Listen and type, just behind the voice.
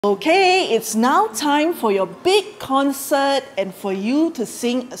Okay, it's now time for your big concert and for you to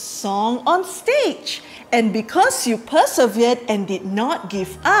sing a song on stage. And because you persevered and did not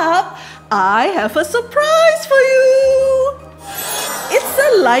give up, I have a surprise for you. It's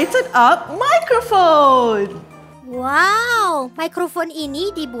a lighted up microphone. Wow, mikrofon ini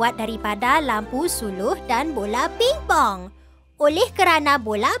dibuat daripada lampu suluh dan bola pingpong. Oleh kerana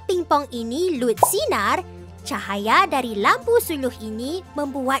bola pingpong ini lut sinar, cahaya dari lampu suluh ini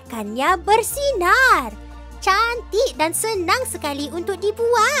membuatkannya bersinar. Cantik dan senang sekali untuk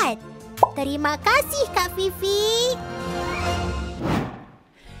dibuat. Terima kasih, Kak Fifi.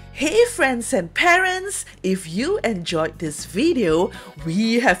 Hey friends and parents, if you enjoyed this video,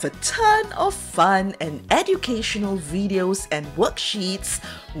 we have a ton of fun and educational videos and worksheets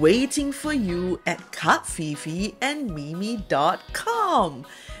waiting for you at kapfifiandmimi.com.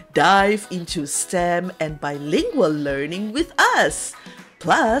 Dive into STEM and bilingual learning with us.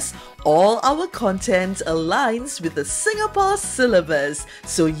 Plus, all our content aligns with the Singapore syllabus,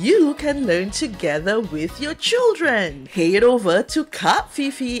 so you can learn together with your children. Head over to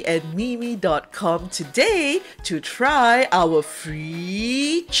kapfifiandmimi.com today to try our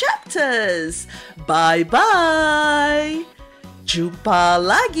free chapters. Bye-bye. Jumpa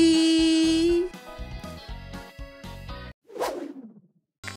lagi.